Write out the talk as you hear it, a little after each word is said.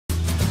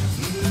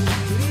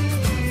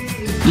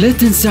لا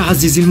تنسى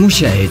عزيزي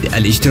المشاهد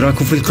الاشتراك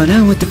في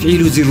القناة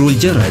وتفعيل زر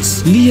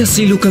الجرس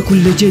ليصلك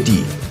كل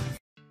جديد.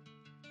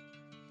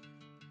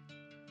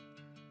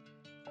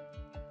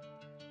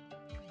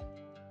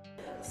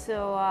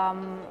 So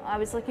I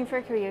was looking for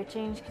a career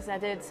change because I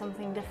did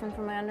something different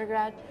from my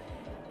undergrad,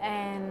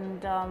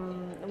 and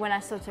when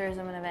I saw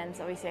tourism and events,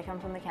 obviously I come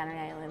from the Canary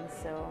Islands,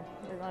 so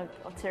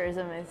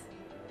tourism is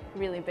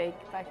really big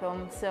back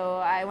home. So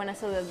when I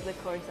saw the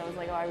course, I was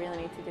like, oh, I really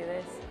need to do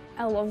this.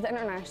 I love the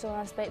international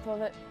aspect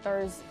of it.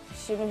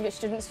 We've got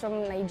students from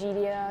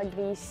Nigeria,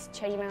 Greece,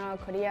 China,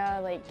 Korea.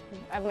 Like,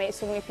 I've met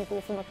so many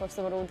people from across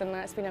the world, and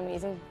that's been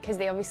amazing because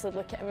they obviously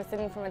look at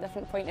everything from a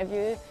different point of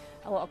view.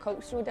 A lot of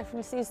cultural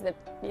differences that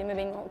you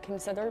maybe not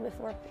considered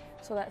before.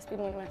 So that's been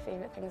one of my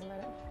favourite things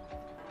about it.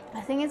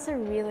 I think it's a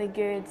really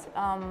good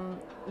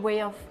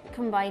way of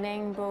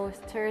combining both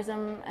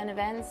tourism and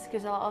events,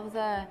 because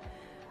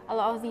a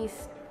lot of these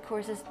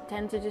courses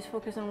tend to just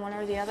focus on one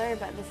or the other,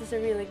 but this is a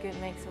really good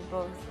mix of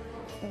both.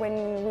 When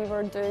we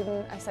were doing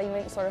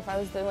assignments, or if I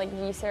was doing like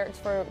research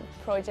for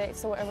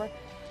projects or whatever,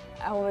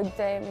 I would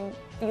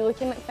be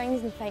looking at things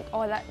and think,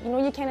 oh, that, you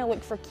know, you kind of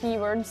look for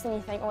keywords and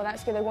you think, oh,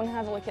 that's good, I want to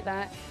have a look at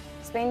that.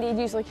 Spend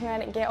ages looking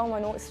at it, get all my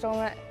notes from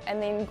it,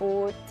 and then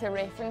go to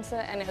reference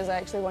it. And it was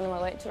actually one of my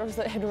lecturers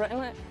that had written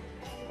it.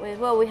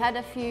 Well, we had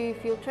a few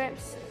field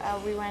trips.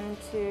 We went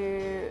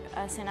to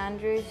St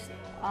Andrews.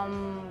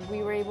 We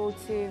were able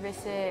to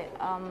visit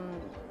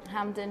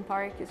Hampden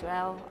Park as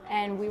well,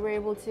 and we were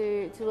able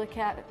to look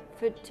at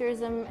food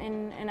tourism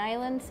in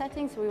island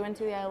settings. So we went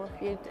to the Isle of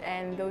Bute,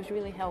 and those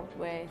really helped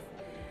with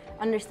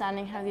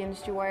understanding how the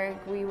industry works.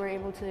 We were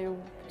able to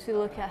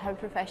look at how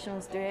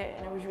professionals do it,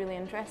 and it was really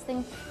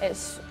interesting. It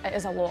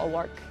is a lot of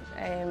work.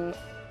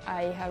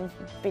 I have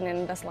been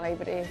in this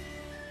library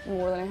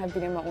more than I have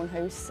been in my own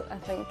house, I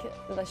think,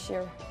 this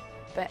year.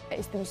 But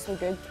it's been so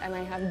good, and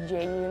I have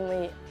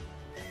genuinely,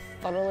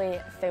 thoroughly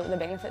felt the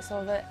benefits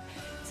of it.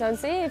 So I'd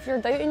say if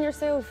you're doubting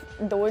yourself,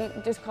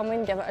 don't just come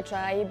and give it a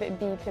try, but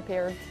be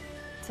prepared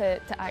to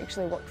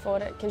actually work for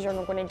it, because you're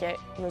not going to get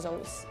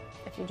results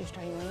if you just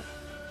try and learn it.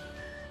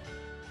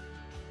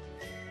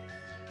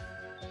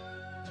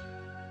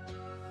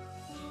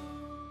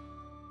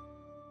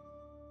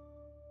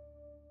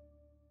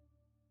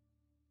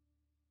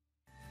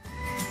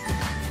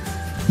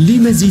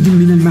 لمزيد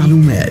من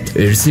المعلومات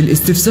ارسل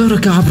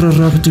استفسارك عبر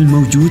الرابط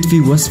الموجود في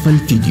وصف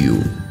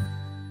الفيديو.